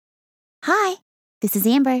Hi, this is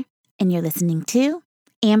Amber, and you're listening to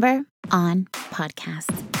Amber on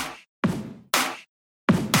Podcast.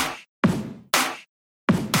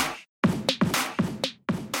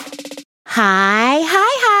 Hi.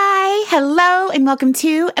 Hello, and welcome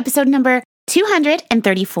to episode number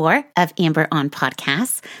 234 of Amber on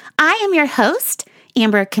Podcast. I am your host,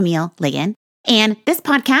 Amber Camille Ligon, and this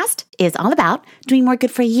podcast is all about doing more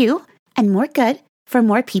good for you and more good for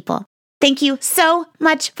more people. Thank you so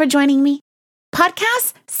much for joining me.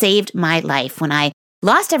 Podcasts saved my life when I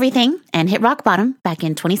lost everything and hit rock bottom back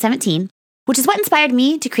in 2017, which is what inspired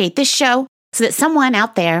me to create this show so that someone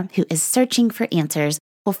out there who is searching for answers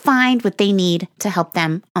will find what they need to help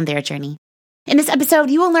them on their journey. In this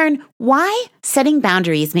episode, you will learn why setting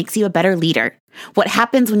boundaries makes you a better leader, what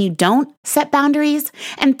happens when you don't set boundaries,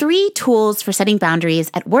 and 3 tools for setting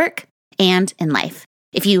boundaries at work and in life.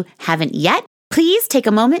 If you haven't yet, please take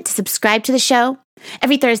a moment to subscribe to the show.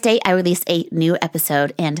 Every Thursday, I release a new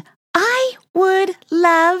episode, and I would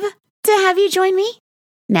love to have you join me.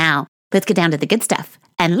 Now, let's get down to the good stuff,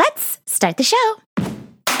 and let's start the show.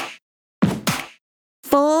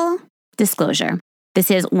 Full disclosure, this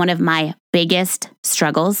is one of my biggest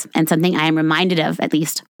struggles and something I am reminded of at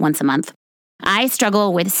least once a month. I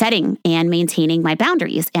struggle with setting and maintaining my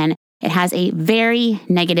boundaries, and it has a very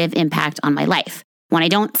negative impact on my life. When I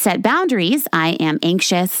don't set boundaries, I am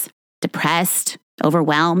anxious, depressed,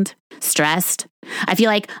 overwhelmed, stressed. I feel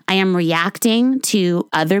like I am reacting to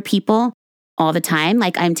other people all the time,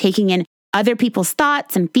 like I'm taking in other people's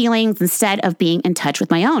thoughts and feelings instead of being in touch with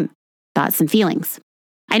my own thoughts and feelings.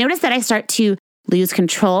 I notice that I start to lose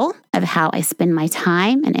control of how I spend my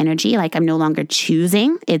time and energy, like I'm no longer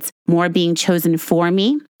choosing. It's more being chosen for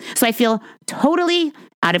me. So I feel totally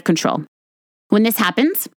out of control. When this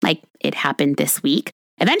happens, like it happened this week,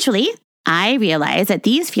 eventually I realize that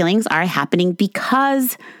these feelings are happening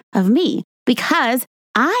because of me, because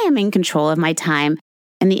I am in control of my time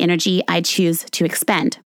and the energy I choose to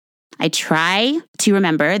expend. I try to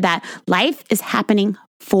remember that life is happening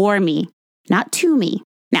for me, not to me.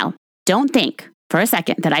 Now, don't think for a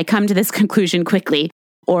second that I come to this conclusion quickly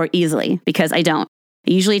or easily, because I don't.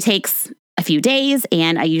 It usually takes a few days,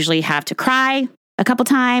 and I usually have to cry a couple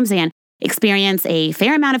times and experience a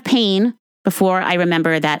fair amount of pain before I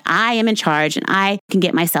remember that I am in charge and I can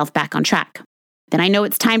get myself back on track. Then I know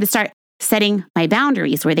it's time to start setting my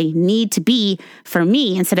boundaries where they need to be for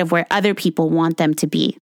me instead of where other people want them to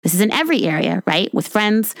be. This is in every area, right? With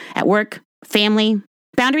friends, at work, family.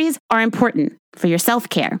 Boundaries are important for your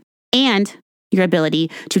self-care and your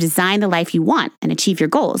ability to design the life you want and achieve your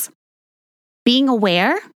goals. Being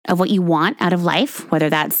aware of what you want out of life,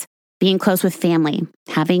 whether that's being close with family,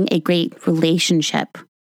 having a great relationship,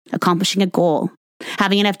 accomplishing a goal,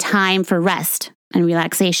 having enough time for rest and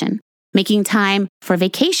relaxation, making time for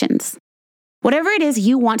vacations. Whatever it is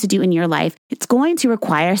you want to do in your life, it's going to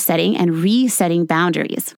require setting and resetting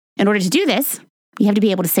boundaries. In order to do this, you have to be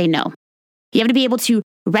able to say no. You have to be able to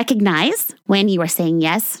recognize when you are saying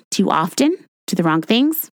yes too often to the wrong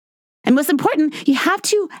things. And most important, you have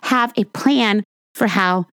to have a plan for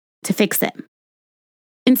how to fix it.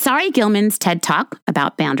 In Sari Gilman's TED Talk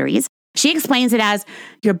about boundaries, she explains it as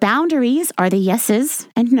your boundaries are the yeses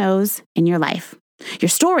and nos in your life. Your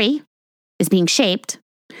story is being shaped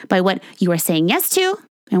by what you are saying yes to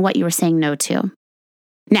and what you are saying no to.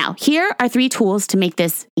 Now, here are 3 tools to make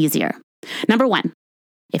this easier. Number 1,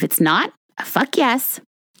 if it's not a fuck yes,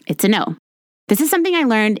 it's a no. This is something I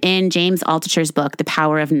learned in James Altucher's book, The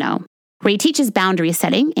Power of No, where he teaches boundary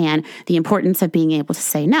setting and the importance of being able to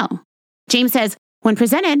say no. James says, when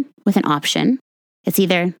presented with an option, it's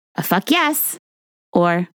either a fuck yes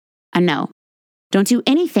or a no. Don't do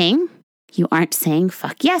anything you aren't saying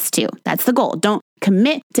fuck yes to. That's the goal. Don't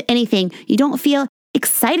commit to anything you don't feel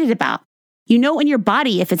excited about. You know in your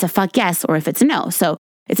body if it's a fuck yes or if it's a no. So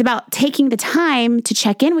it's about taking the time to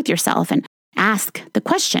check in with yourself and ask the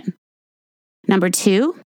question. Number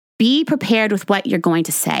 2, be prepared with what you're going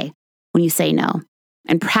to say when you say no,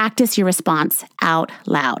 and practice your response out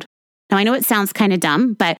loud. Now, I know it sounds kind of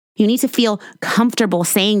dumb, but you need to feel comfortable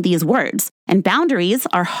saying these words, and boundaries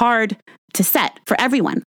are hard to set for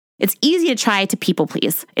everyone. It's easy to try to people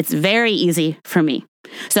please. It's very easy for me.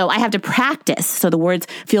 So I have to practice so the words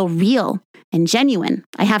feel real and genuine.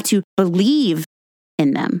 I have to believe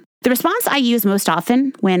in them. The response I use most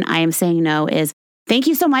often when I am saying no is, thank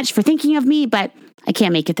you so much for thinking of me, but I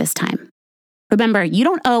can't make it this time. Remember, you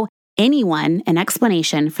don't owe anyone an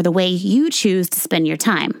explanation for the way you choose to spend your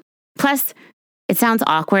time. Plus, it sounds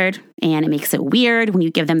awkward and it makes it weird when you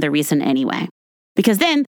give them the reason anyway, because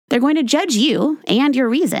then they're going to judge you and your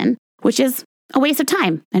reason, which is a waste of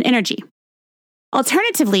time and energy.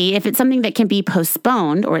 Alternatively, if it's something that can be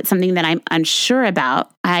postponed or it's something that I'm unsure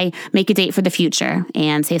about, I make a date for the future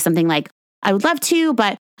and say something like, I would love to,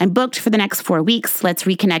 but I'm booked for the next 4 weeks. Let's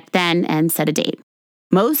reconnect then and set a date.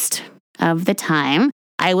 Most of the time,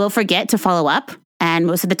 I will forget to follow up. And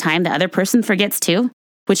most of the time, the other person forgets too,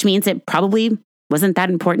 which means it probably wasn't that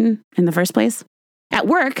important in the first place. At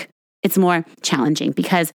work, it's more challenging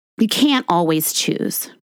because you can't always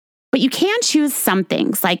choose. But you can choose some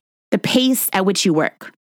things like the pace at which you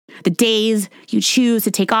work, the days you choose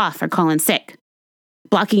to take off or call in sick,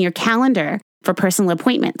 blocking your calendar for personal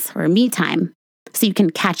appointments or me time so you can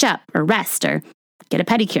catch up or rest or get a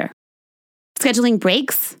pedicure, scheduling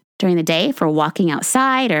breaks during the day for walking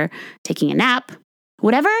outside or taking a nap,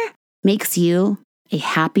 whatever makes you a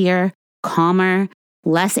happier, calmer,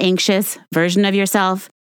 less anxious version of yourself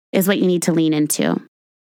is what you need to lean into.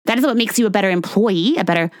 That is what makes you a better employee, a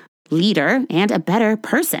better leader, and a better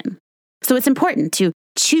person. So it's important to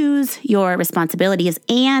choose your responsibilities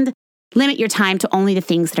and limit your time to only the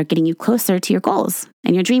things that are getting you closer to your goals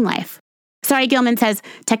and your dream life. Sari Gilman says,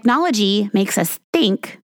 technology makes us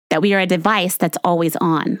think that we are a device that's always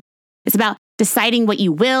on. It's about deciding what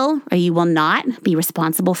you will or you will not be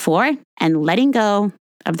responsible for and letting go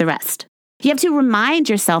of the rest. You have to remind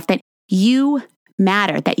yourself that you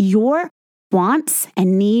matter, that your wants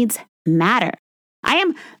and needs matter. I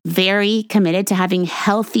am very committed to having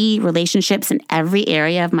healthy relationships in every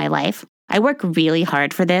area of my life. I work really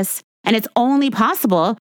hard for this, and it's only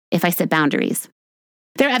possible if I set boundaries.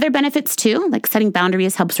 There are other benefits too, like setting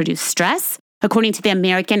boundaries helps reduce stress. According to the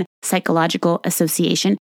American Psychological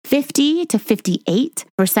Association, 50 to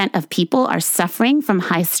 58% of people are suffering from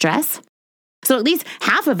high stress. So at least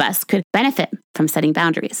half of us could benefit from setting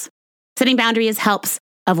boundaries. Setting boundaries helps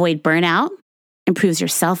avoid burnout, improves your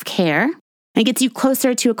self-care, and gets you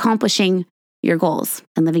closer to accomplishing your goals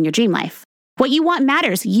and living your dream life. What you want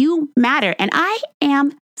matters. You matter. And I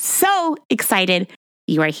am so excited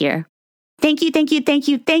you are here. Thank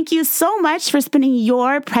you so much for spending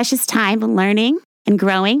your precious time learning and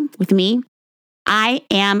growing with me. I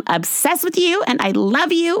am obsessed with you and I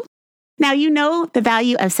love you. Now you know the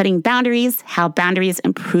value of setting boundaries, how boundaries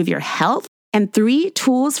improve your health, and 3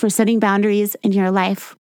 tools for setting boundaries in your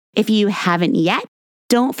life. If you haven't yet,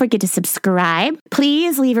 don't forget to subscribe.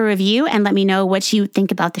 Please leave a review and let me know what you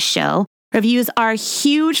think about the show. Reviews are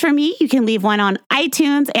huge for me. You can leave one on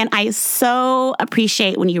iTunes, and I so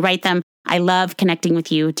appreciate when you write them. I love connecting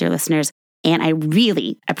with you, dear listeners, and I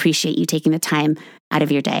really appreciate you taking the time out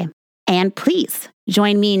of your day. And please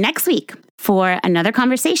join me next week for another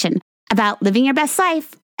conversation about living your best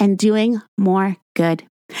life and doing more good.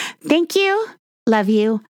 Thank you. Love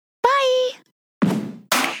you. Bye.